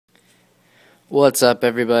What's up,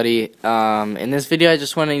 everybody? In this video I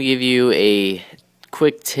just want to give you a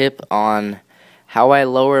quick tip on how I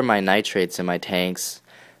lower my nitrates in my tanks.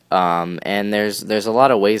 And there's a lot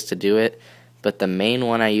of ways to do it, but the main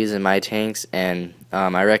one I use in my tanks, and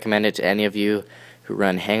I recommend it to any of you who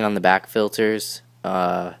run hang on the back filters.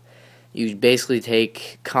 You basically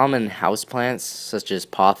take common houseplants such as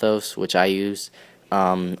pothos, which I use,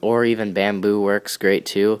 or even bamboo works great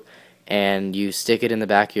too, and you stick it in the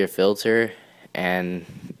back of your filter, and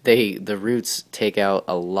the roots take out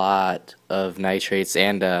a lot of nitrates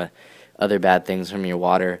and other bad things from your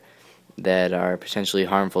water that are potentially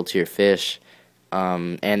harmful to your fish.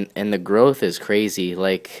 And the growth is crazy.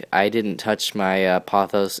 Like, I didn't touch my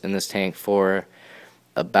pothos in this tank for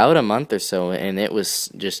about a month or so, and it was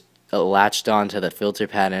just latched onto the filter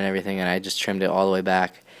pad and everything, and I just trimmed it all the way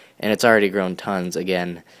back, and it's already grown tons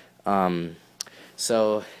again.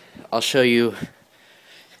 So I'll show you.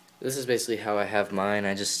 This is basically how I have mine.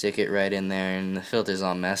 I just stick it right in there, and the filter's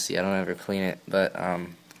all messy. I don't ever clean it, but I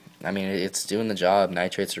mean, it's doing the job.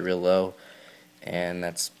 Nitrates are real low, and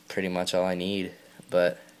that's pretty much all I need.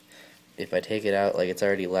 But if I take it out, like, it's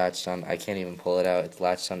already latched on. I can't even pull it out. It's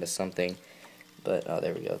latched onto something. But oh,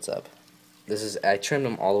 there we go. It's up. I trimmed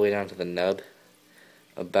them all the way down to the nub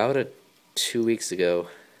about 2 weeks ago,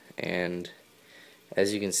 and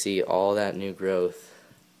as you can see, all that new growth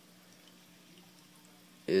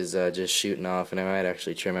is just shooting off, and I might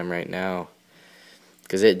actually trim him right now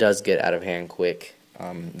because it does get out of hand quick.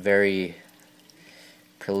 Very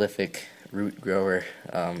prolific root grower,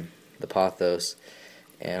 the pothos,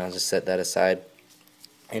 and I'll just set that aside.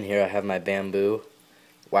 And here I have my bamboo.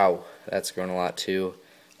 Wow, that's grown a lot too.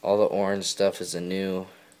 All the orange stuff is the new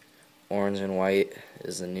orange and white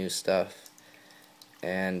is the new stuff.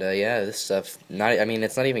 And yeah, this stuff, I mean,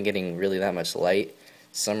 it's not even getting really that much light.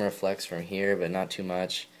 Some reflects from here, but not too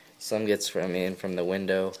much. Some gets from the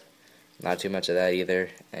window, not too much of that either.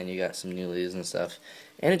 And you got some new leaves and stuff,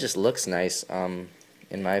 and it just looks nice. In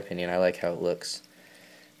my opinion, I like how it looks.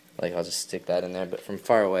 Like, I'll just stick that in there, but from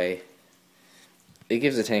far away, it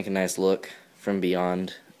gives the tank a nice look from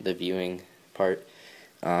beyond the viewing part,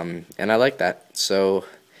 and I like that. So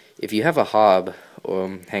if you have a hob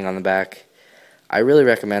or hang on the back, I really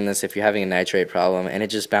recommend this if you're having a nitrate problem, and it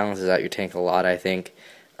just balances out your tank a lot, I think.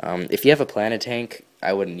 If you have a planted tank,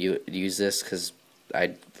 I wouldn't use this because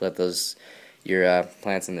I'd let your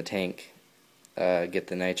plants in the tank get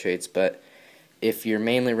the nitrates. But if you're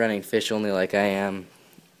mainly running fish only like I am,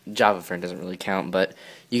 Java fern doesn't really count, but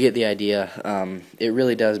you get the idea. It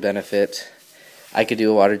really does benefit. I could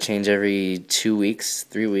do a water change every 2 weeks,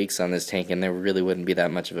 3 weeks on this tank, and there really wouldn't be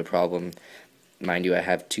that much of a problem. Mind you, I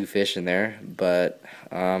have 2 fish in there, but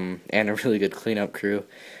and a really good cleanup crew.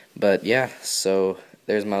 But yeah, so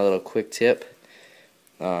there's my little quick tip.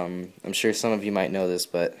 I'm sure some of you might know this,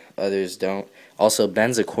 but others don't. Also,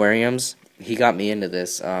 Ben's Aquariums, he got me into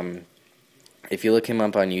this. If you look him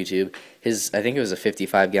up on YouTube, I think it was a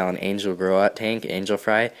 55-gallon angel grow-out tank, angel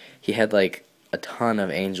fry. He had like a ton of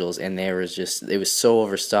angels, and it was so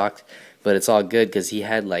overstocked, but it's all good because he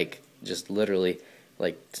had like just literally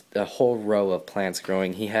like a whole row of plants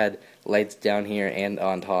growing. He had lights down here and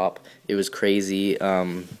on top. It was crazy.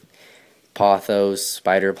 Pothos,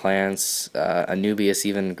 spider plants, Anubias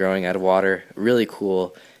even growing out of water. Really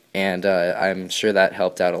cool, and I'm sure that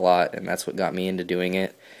helped out a lot, and that's what got me into doing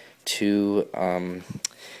it too.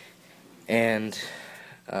 Yeah,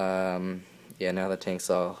 now the tank's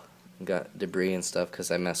all got debris and stuff because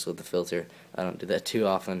I messed with the filter. I don't do that too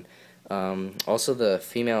often. Also, the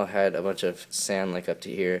female had a bunch of sand like up to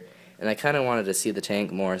here, and I kind of wanted to see the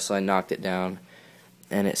tank more, so I knocked it down,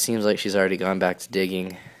 and it seems like she's already gone back to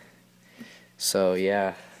digging. So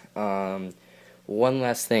yeah, one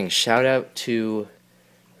last thing, shout out to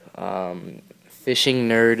Fishing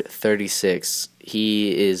Nerd 36.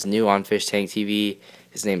 He is new on Fish Tank TV.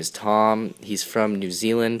 His name is Tom. He's from New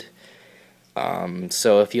Zealand.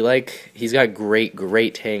 So if you like, he's got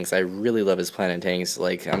great tanks. I really love his Planet tanks.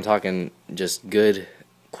 Like, I'm talking just good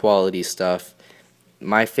quality stuff.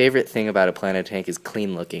 My favorite thing about a Planet tank is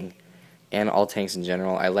clean looking, and all tanks in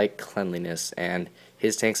general. I like cleanliness, and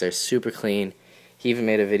his tanks are super clean. He even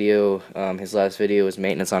made a video, his last video was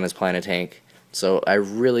maintenance on his Planet tank. So I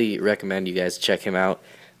really recommend you guys check him out.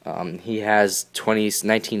 He has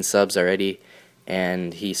 19 subs already,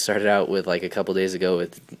 and he started out with like a couple days ago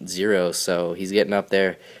with 0, so he's getting up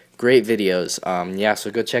there. Great videos. Yeah, so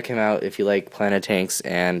go check him out if you like Planet tanks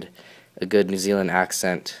and a good New Zealand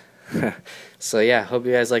accent. So yeah, hope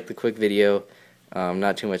you guys liked the quick video.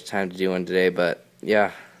 Not too much time to do one today, but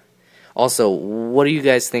yeah. Also, what do you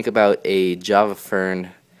guys think about a Java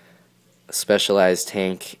fern specialized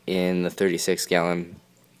tank in the 36 gallon.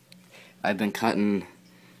 I've been cutting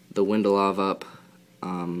the Windelov up,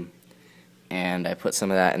 and I put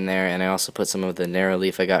some of that in there, and I also put some of the narrow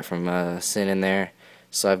leaf I got from Sin in there.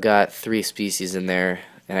 So I've got 3 species in there,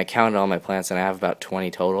 and I counted all my plants, and I have about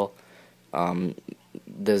 20 total.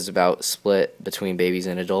 There's about split between babies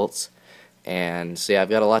and adults, and so yeah, I've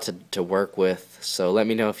got a lot to work with. So let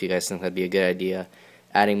me know if you guys think that'd be a good idea,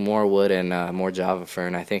 adding more wood and more Java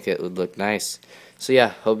fern. I think it would look nice. So yeah,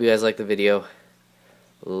 hope you guys like the video.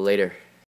 Later.